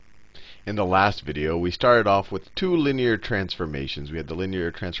In the last video, we started off with two linear transformations. We had the linear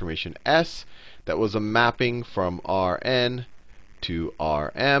transformation S that was a mapping from Rn to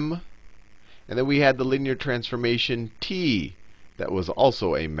Rm. And then we had the linear transformation T that was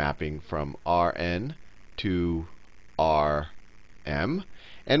also a mapping from Rn to Rm.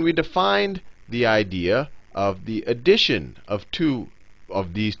 And we defined the idea of the addition of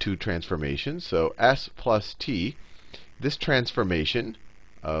these two transformations. So S plus T, this transformation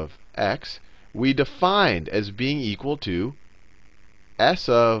of x, we defined as being equal to S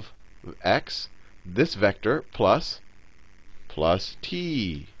of x, this vector, plus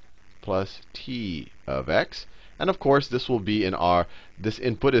t of x. And of course, this will be in this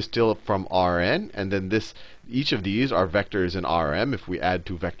input is still from Rn, and then each of these are vectors in Rm. If we add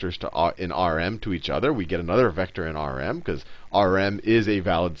two vectors in Rm to each other, we get another vector in Rm, because Rm is a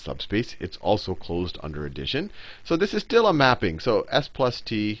valid subspace. It's also closed under addition. So this is still a mapping. So S plus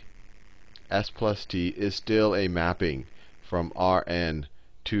T is still a mapping from Rn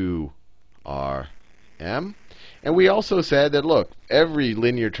to Rm. And we also said that, look, every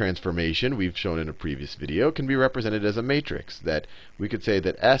linear transformation we've shown in a previous video can be represented as a matrix. That we could say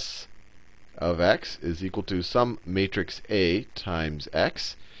that S of x is equal to some matrix A times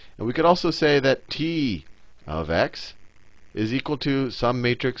x. And we could also say that T of x is equal to some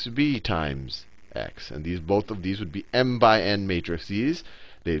matrix B times x. And both of these would be m by n matrices.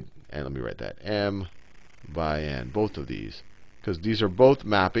 And let me write that, m by n, both of these. Because these are both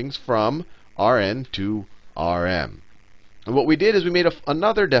mappings from Rn to Rm. And what we did is we made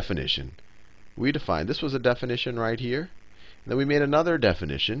another definition. We defined, this was a definition right here. And then we made another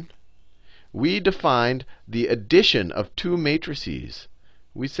definition. We defined the addition of two matrices.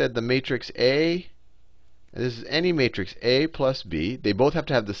 We said the matrix A, and this is any matrix A plus B. They both have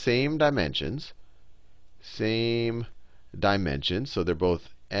to have the same dimensions. So they're both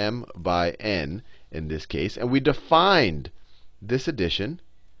m by n in this case. And we defined this addition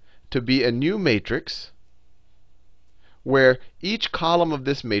to be a new matrix where each column of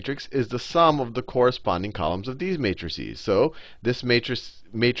this matrix is the sum of the corresponding columns of these matrices. So this matrix's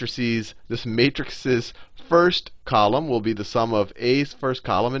first column will be the sum of A's first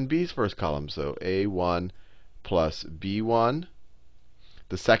column and B's first column. So A1 plus B1.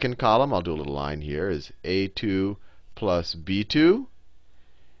 The second column, I'll do a little line here, is A2 plus B2.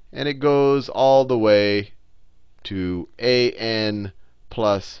 And it goes all the way to AN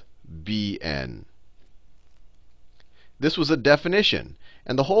plus BN. This was a definition.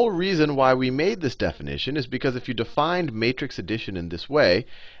 And the whole reason why we made this definition is because if you defined matrix addition in this way,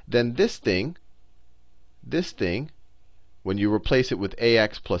 then this thing, when you replace it with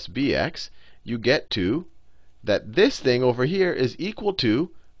AX plus BX, you get to that this thing over here is equal to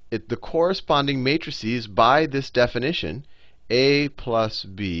the corresponding matrices by this definition, A plus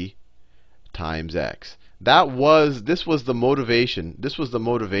B times x. This was the motivation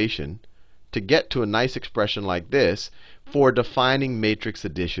to get to a nice expression like this for defining matrix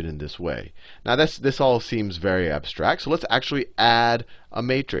addition in this way. Now this all seems very abstract, so let's actually add a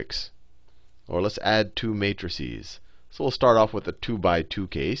matrix. Or let's add two matrices. So we'll start off with a 2 by 2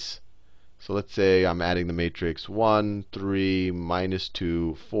 case. So let's say I'm adding the matrix 1, 3, minus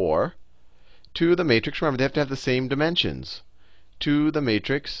 2, 4 to the matrix. Remember, they have to have the same dimensions. To the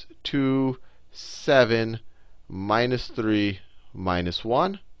matrix 2, 7, minus 3, minus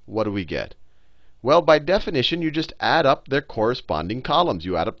 1. What do we get? Well, by definition, you just add up their corresponding columns.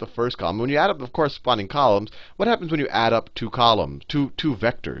 You add up the first column. When you add up the corresponding columns, what happens when you add up two columns, two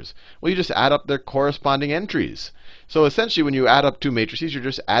vectors? Well, you just add up their corresponding entries. So essentially, when you add up two matrices, you're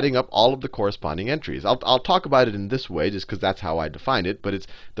just adding up all of the corresponding entries. I'll talk about it in this way, just because that's how I define it. But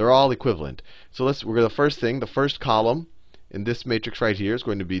they're all equivalent. So the first column in this matrix right here is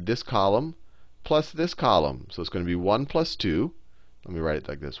going to be this column plus this column. So it's going to be 1 plus 2. Let me write it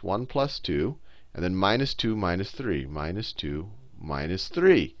like this: 1 plus 2. And then minus 2, minus 3, minus 2, minus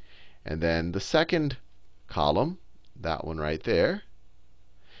 3. And then the second column, that one right there,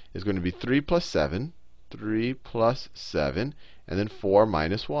 is going to be 3 plus 7, 3 plus 7, and then 4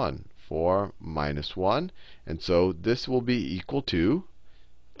 minus 1, 4 minus 1. And so this will be equal to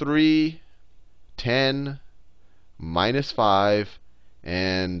 3, 10, minus 5,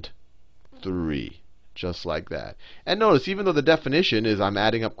 and 3. Just like that. And notice, even though the definition is I'm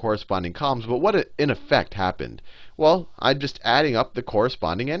adding up corresponding columns, but what in effect happened? Well, I'm just adding up the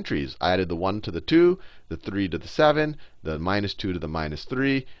corresponding entries. I added the 1 to the 2, the 3 to the 7, the minus 2 to the minus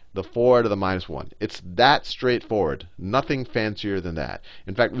 3, the 4 to the minus 1. It's that straightforward. Nothing fancier than that.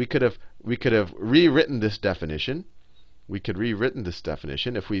 In fact, we could have rewritten this definition. We could rewritten this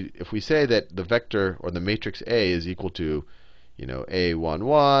definition if we say that the vector or the matrix A is equal to,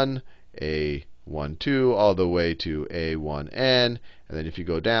 A11, A12 all the way to A1n. And then if you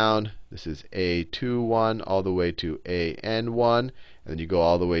go down, this is A21 all the way to AN1. And then you go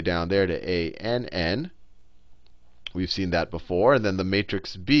all the way down there to ANN. We've seen that before. And then the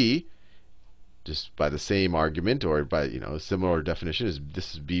matrix B, just by the same argument or by a similar definition, is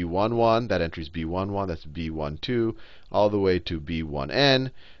this is B11. That entry is B11. That's B12 all the way to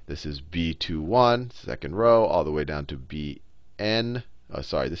B1n. This is B21, second row, all the way down to Bn. Oh,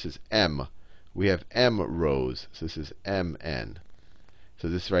 sorry, this is M. We have M rows, so this is Mn. So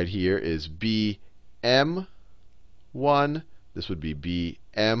this right here is Bm1. This would be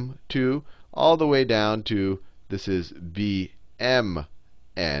Bm2, all the way down to this is Bmn.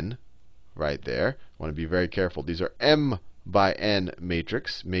 Right there. I want to be very careful. These are M by N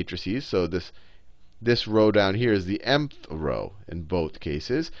matrices. So this row down here is the mth row in both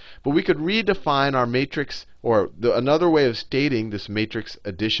cases. But we could redefine our matrix, or another way of stating this matrix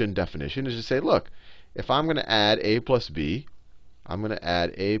addition definition is to say, look, if I'm going to add A plus B, I'm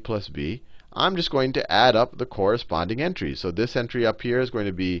just going to add up the corresponding entries. So this entry up here is going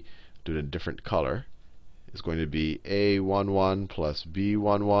to be, do it in a different color, is going to be A11 plus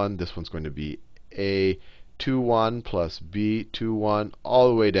B11. This one's going to be A21 plus B21, all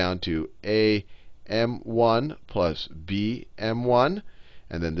the way down to AM1 plus BM1.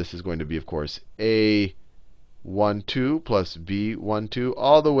 And then this is going to be, of course, A12 plus B12,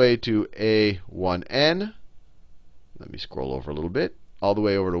 all the way to A1n. Let me scroll over a little bit. All the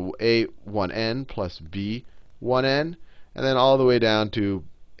way over to A1n plus B1n. And then all the way down to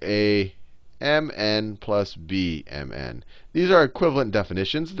Mn plus Bmn. These are equivalent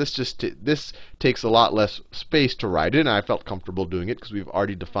definitions. This takes a lot less space to write in. I felt comfortable doing it because we've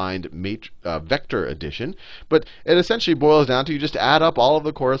already defined vector addition. But it essentially boils down to you just add up all of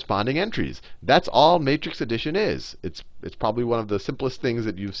the corresponding entries. That's all matrix addition is. It's probably one of the simplest things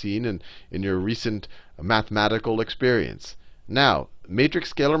that you've seen in your recent mathematical experience. Now,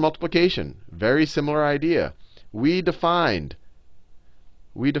 matrix scalar multiplication, very similar idea. We defined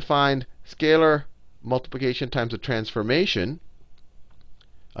scalar multiplication times the transformation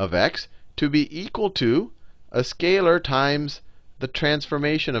of x to be equal to a scalar times the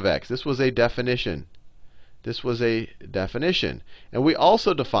transformation of x. This was a definition. And we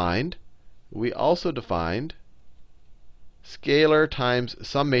also defined scalar times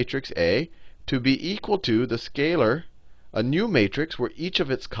some matrix A to be equal to the scalar, a new matrix where each of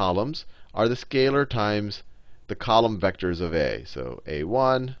its columns are the scalar times the column vectors of A. So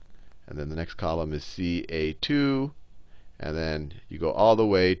A1, and then the next column is CA2, and then you go all the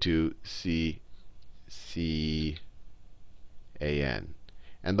way to CAN.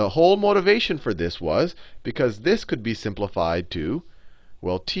 And the whole motivation for this was because this could be simplified to,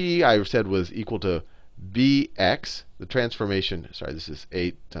 well, T I said was equal to Bx, the transformation, sorry, this is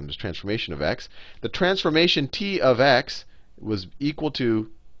A times transformation of x. The transformation T of x was equal to,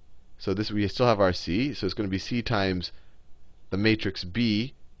 so this we still have our C, so it's going to be C times the matrix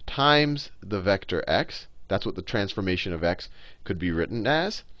B times the vector x. That's what the transformation of x could be written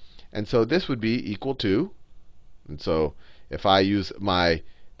as. And so this would be equal to, and so if I use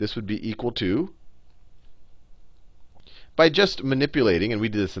this would be equal to, by just manipulating, and we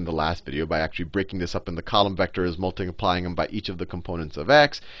did this in the last video, by actually breaking this up in the column vectors, multiplying them by each of the components of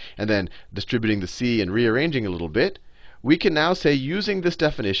x, and then distributing the C and rearranging a little bit, we can now say, using this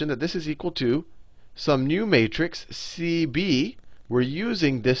definition, that this is equal to some new matrix CB. We're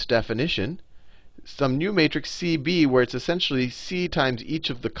using this definition, some new matrix CB, where it's essentially C times each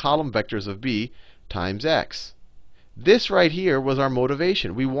of the column vectors of B times x. This right here was our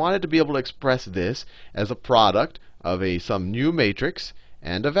motivation. We wanted to be able to express this as a product of some new matrix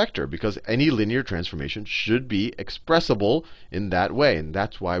and a vector, because any linear transformation should be expressible in that way. And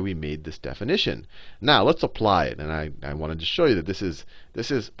that's why we made this definition. Now, let's apply it. And I wanted to show you that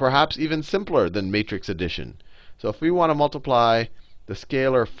this is perhaps even simpler than matrix addition. So if we want to multiply the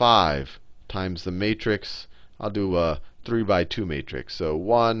scalar 5 times the matrix, I'll do a 3 by 2 matrix. So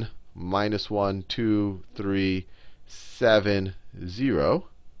 1, minus 1, 2, 3, 7, 0.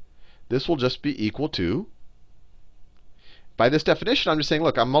 This will just be equal to, by this definition, I'm just saying,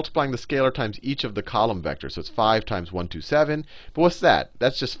 look, I'm multiplying the scalar times each of the column vectors. So it's 5 times 1, 2, 7. But what's that?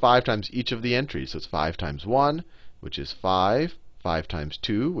 That's just 5 times each of the entries. So it's 5 times 1, which is 5. 5 times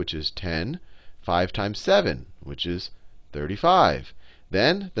 2, which is 10. 5 times 7, which is 35.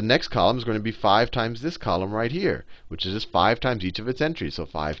 Then the next column is going to be 5 times this column right here, which is just 5 times each of its entries. So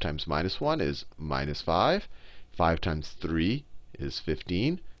 5 times minus 1 is minus 5. 5 times 3 is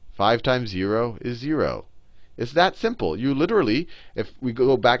 15. 5 times 0 is 0. It's that simple. You literally, if we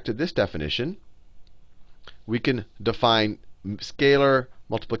go back to this definition, we can define scalar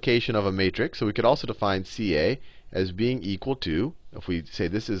multiplication of a matrix. So we could also define CA as being equal to, if we say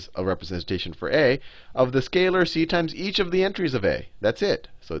this is a representation for A, of the scalar C times each of the entries of A. That's it.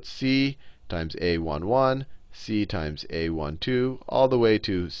 So it's C times A11, C times A12, all the way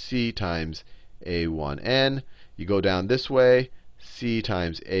to C times A1n. You go down this way, C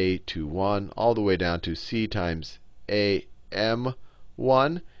times A21, all the way down to C times AM1.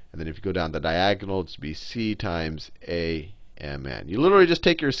 And then if you go down the diagonal, it's be C times AMN. You literally just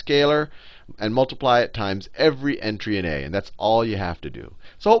take your scalar and multiply it times every entry in A, and that's all you have to do.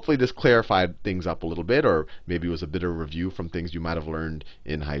 So hopefully this clarified things up a little bit, or maybe it was a bit of a review from things you might have learned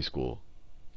in high school.